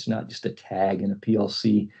meaningful. It's not just a tag in a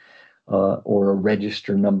PLC or a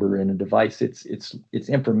register number in a device. It's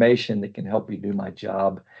information that can help me do my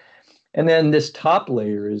job. And then this top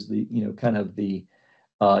layer is the kind of the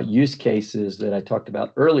use cases that I talked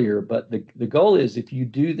about earlier. But the goal is, if you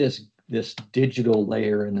do this digital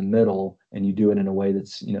layer in the middle and you do it in a way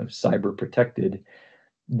that's cyber protected,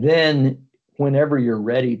 then whenever you're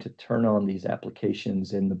ready to turn on these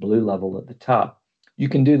applications in the blue level at the top, you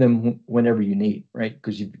can do them whenever you need, right?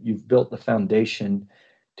 Because you've built the foundation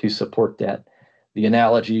to support that. The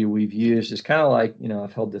analogy we've used is kind of like,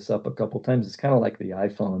 I've held this up a couple of times. It's kind of like the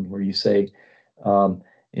iPhone, where you say,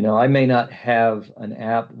 I may not have an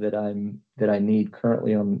app that I need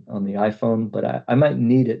currently on the iPhone, but I might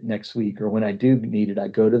need it next week, or when I do need it, I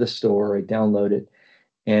go to the store, I download it,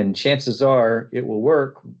 and chances are it will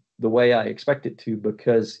work the way I expect it to,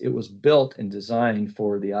 because it was built and designed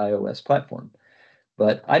for the iOS platform.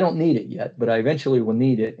 But I don't need it yet, but I eventually will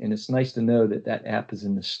need it. And it's nice to know that that app is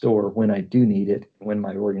in the store when I do need it, when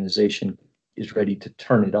my organization is ready to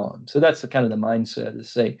turn it on. So that's the kind of the mindset, to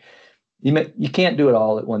say, you can't do it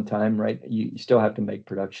all at one time, right? You still have to make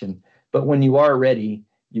production. But when you are ready,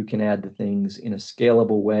 you can add the things in a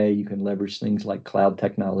scalable way. You can leverage things like cloud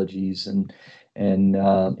technologies and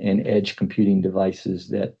edge computing devices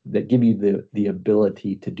that give you the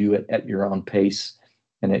ability to do it at your own pace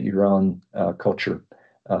and at your own culture.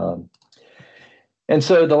 And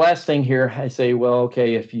so the last thing here, I say, well,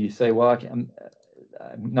 okay, if you say, well, I'm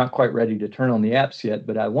not quite ready to turn on the apps yet,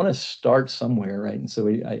 but I want to start somewhere, right? And so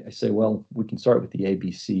I say, well, we can start with the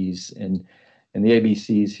ABCs, and the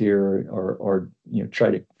ABCs here are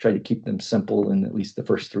try to keep them simple, and at least the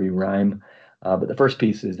first three rhyme. But the first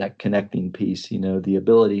piece is that connecting piece, the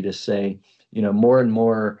ability to say, more and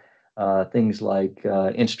more things like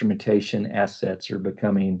instrumentation assets are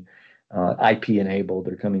becoming IP enabled.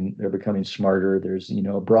 They're becoming smarter. There's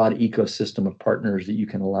a broad ecosystem of partners that you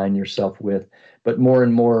can align yourself with, but more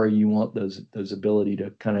and more you want those ability to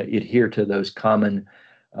kind of adhere to those common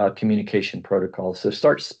communication protocols. So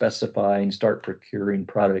start specifying, start procuring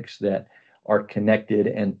products that are connected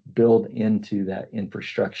and build into that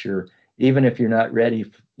infrastructure, even if you're not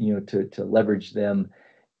ready, to leverage them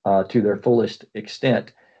to their fullest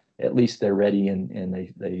extent. At least they're ready, and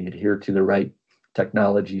they adhere to the right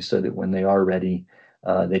technology, so that when they are ready,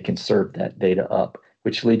 they can serve that data up,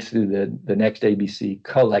 which leads to the next ABC,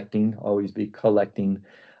 collecting. Always be collecting.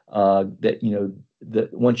 That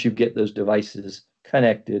once you get those devices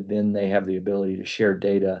connected, then they have the ability to share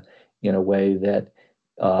data in a way that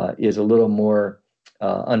is a little more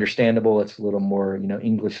understandable. It's a little more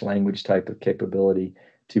English language type of capability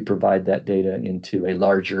to provide that data into a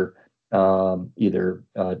larger either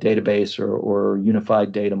database or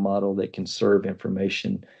unified data model that can serve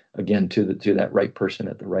information, again, to that right person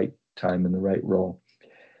at the right time in the right role.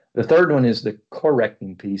 The third one is the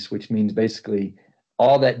correcting piece, which means basically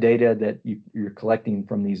all that data that you're collecting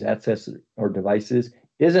from these assets or devices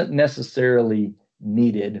isn't necessarily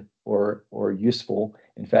needed or useful.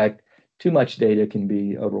 In fact, too much data can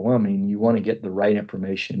be overwhelming. You want to get the right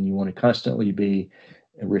information. You want to constantly be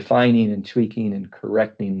refining and tweaking and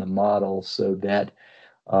correcting the model, so that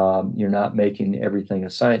you're not making everything a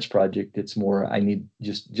science project. It's more, I need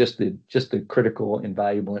just the critical and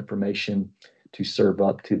valuable information to serve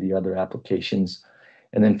up to the other applications.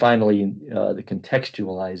 And then finally, the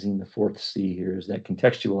contextualizing, the fourth C here, is that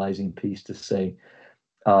contextualizing piece, to say,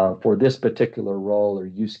 for this particular role or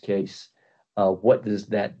use case, what does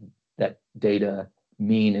that data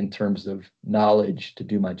mean in terms of knowledge to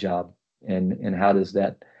do my job, and how does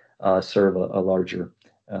that serve a larger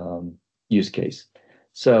use case?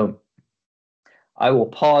 So I will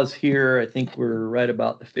pause here. I think we're right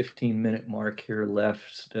about the 15-minute mark here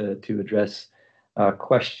left to address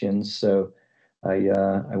questions. So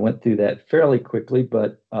I went through that fairly quickly,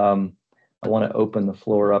 but I want to open the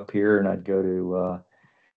floor up here, and I'd go to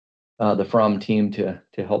the From team to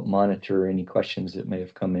help monitor any questions that may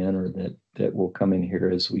have come in or that will come in here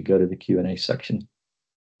as we go to the Q&A section.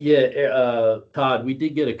 Yeah, Todd, we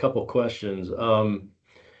did get a couple questions.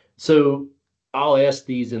 So I'll ask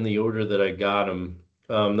these in the order that I got them.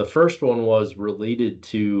 The first one was related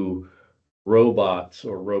to robots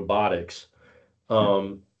or robotics.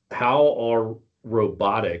 How are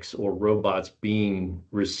robotics or robots being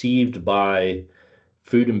received by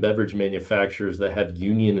food and beverage manufacturers that have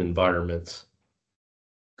union environments?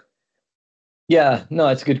 Yeah, no,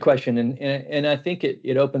 it's a good question, and I think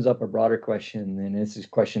it opens up a broader question, and this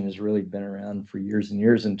question has really been around for years and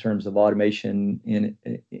years in terms of automation in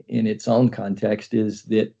its own context. Is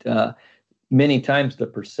that many times the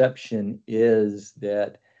perception is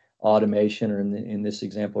that automation, or in this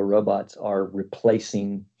example, robots are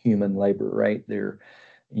replacing human labor, right? They're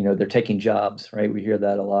taking jobs, right? We hear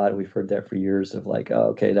that a lot. We've heard that for years of like,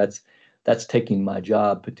 oh, okay, that's taking my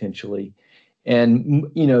job potentially. And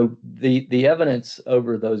the evidence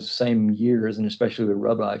over those same years, and especially with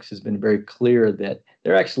robotics, has been very clear that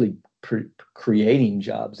they're actually creating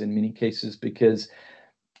jobs in many cases, because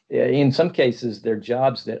in some cases they're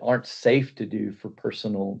jobs that aren't safe to do for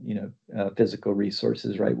personal, physical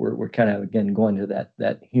resources, right? We're kind of again going to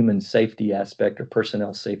that human safety aspect or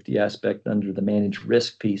personnel safety aspect under the managed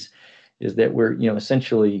risk piece, is that we're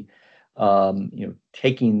essentially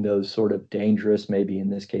taking those sort of dangerous, maybe in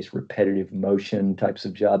this case repetitive motion types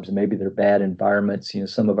of jobs, and maybe they're bad environments.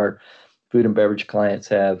 Some of our food and beverage clients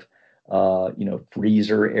have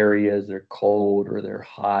freezer areas. They're cold or they're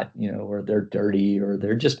hot, or they're dirty or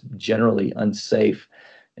they're just generally unsafe.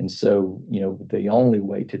 And so, the only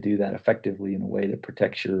way to do that effectively in a way that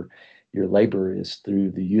protects your labor is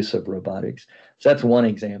through the use of robotics. So that's one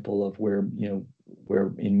example of where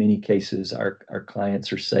in many cases our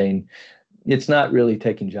clients are saying it's not really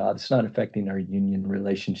taking jobs, it's not affecting our union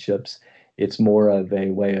relationships. It's more of a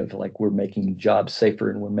way of like we're making jobs safer,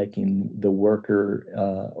 and we're making the worker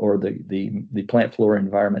or the plant floor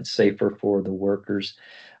environment safer for the workers.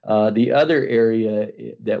 The other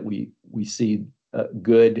area that we see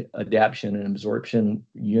good adaptation and absorption,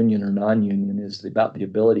 union or non-union, is about the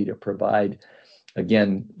ability to provide,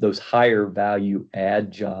 again, those higher value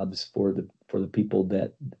add jobs for the people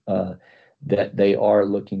that they are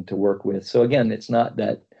looking to work with. So again, it's not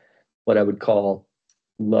that what I would call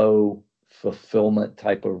low fulfillment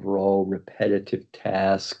type of role, repetitive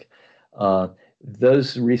task.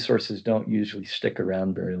 Those resources don't usually stick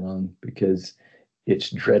around very long because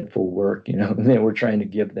it's dreadful work, and then we're trying to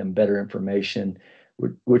give them better information.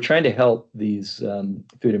 We're trying to help these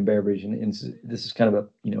food and beverage, and this is kind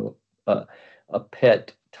of a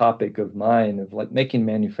pet topic of mine, of like making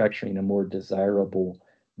manufacturing a more desirable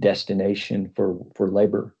destination for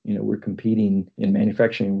labor. We're competing in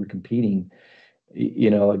manufacturing. We're competing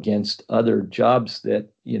against other jobs that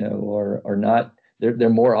are not, they're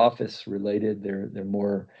more office related. They're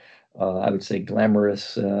more I would say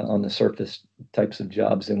glamorous on the surface types of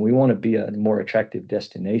jobs, and we want to be a more attractive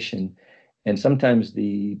destination. And sometimes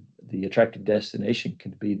the attractive destination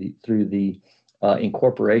can be through the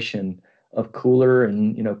incorporation of cooler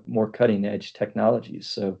and more cutting edge technologies.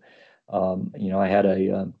 So I had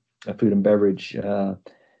a food and beverage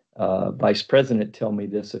vice president tell me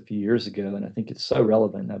this a few years ago, and I think it's so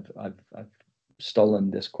relevant. I've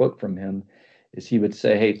stolen this quote from him. Is he would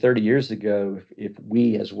say, "Hey, 30 years ago, if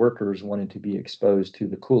we as workers wanted to be exposed to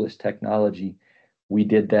the coolest technology, we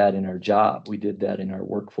did that in our job. We did that in our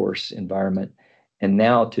workforce environment. And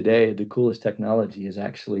now today, the coolest technology is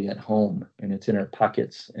actually at home, and it's in our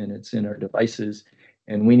pockets, and it's in our devices.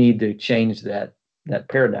 And we need to change that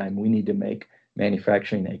paradigm. We need to make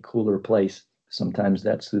manufacturing a cooler place. Sometimes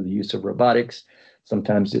that's through the use of robotics.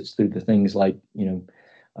 Sometimes it's through the things like,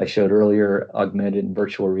 I showed earlier, augmented and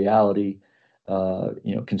virtual reality,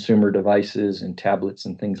 consumer devices and tablets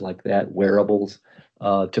and things like that, wearables,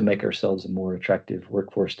 to make ourselves a more attractive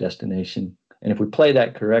workforce destination. And if we play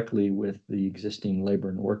that correctly with the existing labor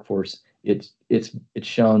and workforce, it's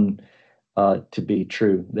shown to be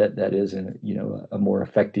true that is a more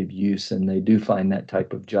effective use, and they do find that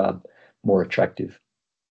type of job more attractive.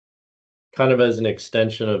 Kind of as an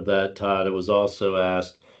extension of that, Todd, it was also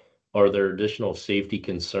asked, are there additional safety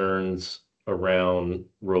concerns around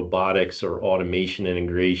robotics or automation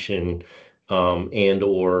integration, and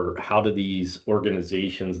or how do these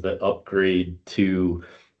organizations that upgrade to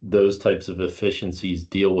those types of efficiencies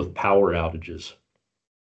deal with power outages?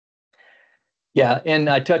 Yeah, and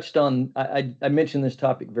I mentioned this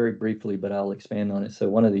topic very briefly, but I'll expand on it. So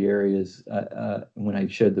one of the areas when I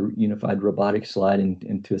showed the unified robotics slide,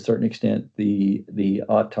 and to a certain extent the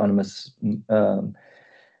autonomous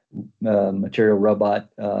material robot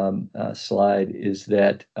slide is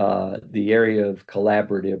that the area of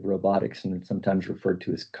collaborative robotics, and sometimes referred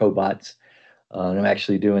to as cobots. And I'm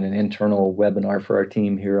actually doing an internal webinar for our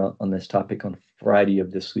team here on this topic on Friday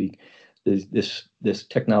of this week. This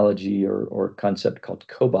technology or concept called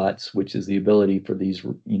cobots, which is the ability for these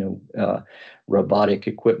robotic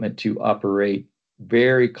equipment to operate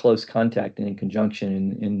very close contact and in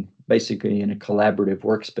conjunction in basically in a collaborative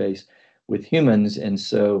workspace with humans. And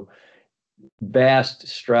so vast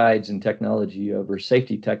strides in technology over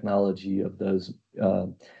safety technology of those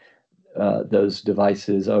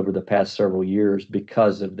devices over the past several years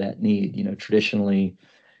because of that need. Traditionally,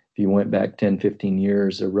 if you went back 10, 15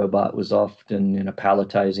 years, a robot was often in a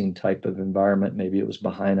palletizing type of environment. Maybe it was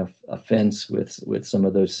behind a fence with some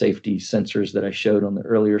of those safety sensors that I showed on the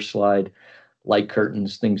earlier slide, light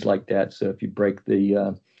curtains, things like that. So if you break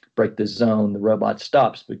the zone, the robot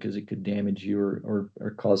stops because it could damage you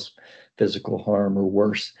or cause physical harm or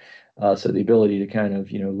worse. So the ability to kind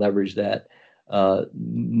of leverage that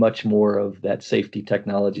much more of that safety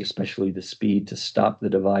technology, especially the speed to stop the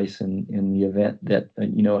device in the event that a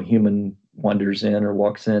human wanders in or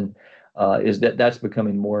walks in, that's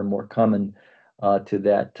becoming more and more common to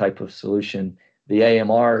that type of solution. The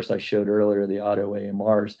AMRs I showed earlier, the auto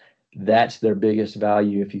AMRs, that's their biggest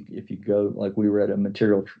value. If you go, like we were at a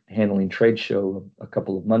material handling trade show a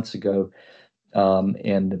couple of months ago,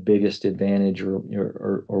 and the biggest advantage or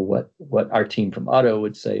what our team from Auto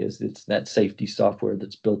would say is it's that safety software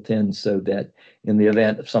that's built in so that in the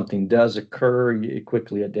event if something does occur, it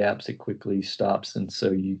quickly adapts, it quickly stops, and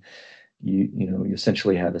so you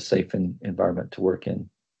essentially have a safe environment to work in.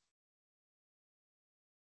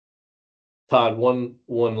 Todd, one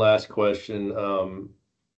last question.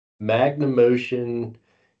 MagnaMotion,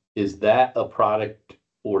 is that a product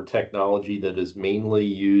or technology that is mainly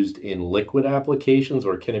used in liquid applications,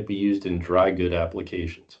 or can it be used in dry good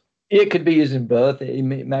applications? It could be used in both.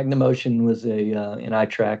 MagnaMotion was an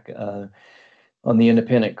iTrack on the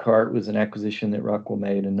independent cart, was an acquisition that Rockwell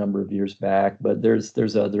made a number of years back. But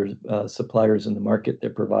there's other suppliers in the market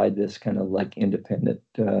that provide this kind of like independent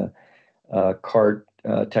cart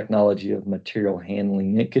technology of material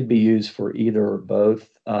handling. It could be used for either or both.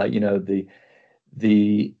 The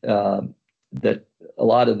that a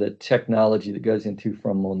lot of the technology that goes into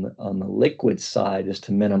from on the liquid side is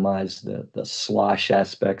to minimize the slosh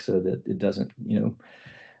aspect so that it doesn't,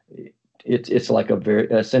 it's like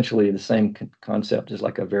essentially the same concept as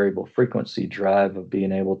like a variable frequency drive of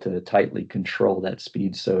being able to tightly control that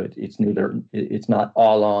speed. So it's not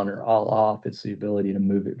all on or all off. It's the ability to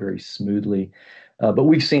move it very smoothly. But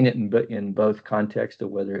we've seen it in both contexts of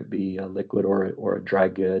whether it be a liquid or a dry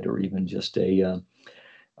good or even just a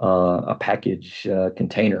package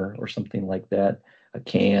container or something like that, a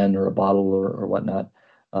can or a bottle or whatnot.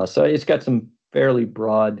 So it's got some fairly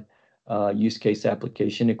broad use case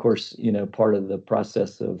application. Of course, part of the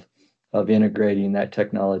process of integrating that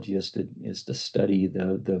technology is to study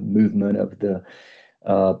the movement of the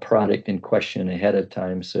product in question ahead of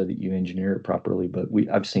time so that you engineer it properly. But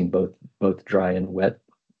I've seen both dry and wet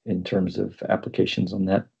in terms of applications on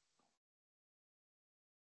that.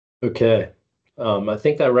 Okay. I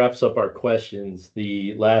think that wraps up our questions.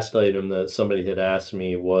 The last item that somebody had asked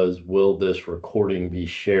me was, will this recording be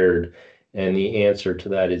shared? And the answer to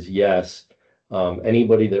that is yes.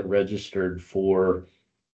 Anybody that registered for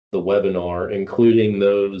the webinar, including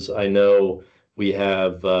those, I know we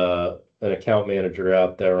have an account manager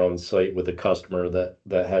out there on site with a customer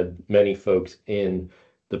that had many folks in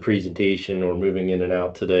the presentation or moving in and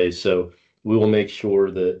out today. So we will make sure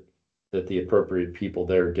that the appropriate people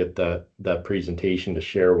there get that presentation to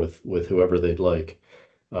share with whoever they'd like.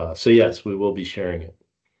 So yes, we will be sharing it.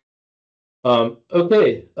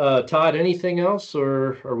 Okay, Todd, anything else,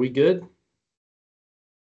 or are we good?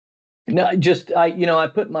 No, just I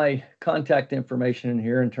put my contact information in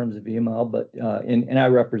here in terms of email, but and I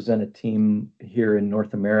represent a team here in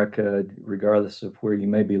North America, regardless of where you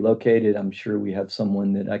may be located. I'm sure we have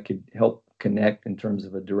someone that I could help connect in terms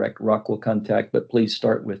of a direct Rockwell contact. But please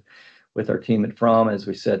start with our team at From, as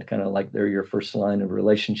we said, kind of like they're your first line of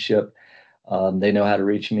relationship. They know how to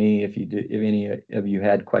reach me if any of you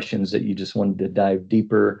had questions that you just wanted to dive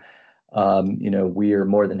deeper. We are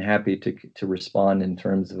more than happy to respond in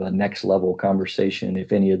terms of a next level conversation.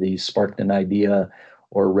 If any of these sparked an idea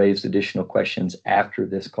or raised additional questions after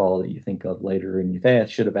this call that you think of later and you think I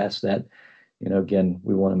should have asked that, again,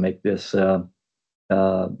 we want to make this the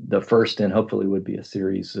first and hopefully would be a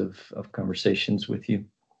series of conversations with you.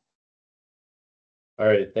 All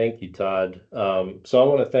right, thank you, Todd. So I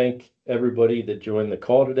want to thank everybody that joined the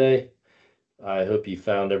call today. I hope you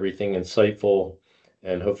found everything insightful.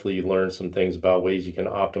 and hopefully you learned some things about ways you can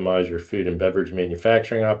optimize your food and beverage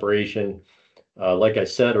manufacturing operation. Like I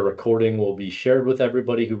said, a recording will be shared with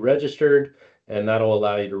everybody who registered, and that'll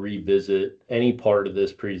allow you to revisit any part of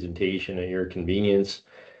this presentation at your convenience.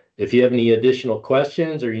 If you have any additional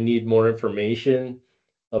questions or you need more information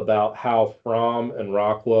about how Fromm and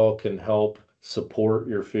Rockwell can help support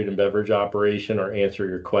your food and beverage operation or answer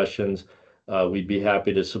your questions, we'd be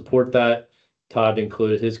happy to support that. Todd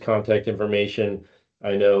included his contact information.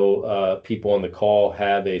 I know people on the call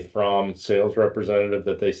have a Fromm sales representative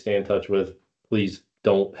that they stay in touch with. Please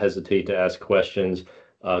don't hesitate to ask questions.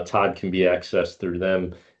 Todd can be accessed through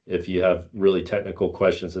them if you have really technical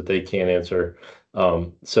questions that they can't answer.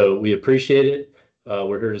 So we appreciate it.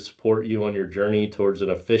 We're here to support you on your journey towards an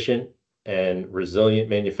efficient and resilient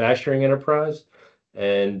manufacturing enterprise.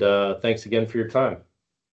 And thanks again for your time.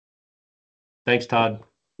 Thanks, Todd.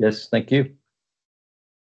 Yes, thank you.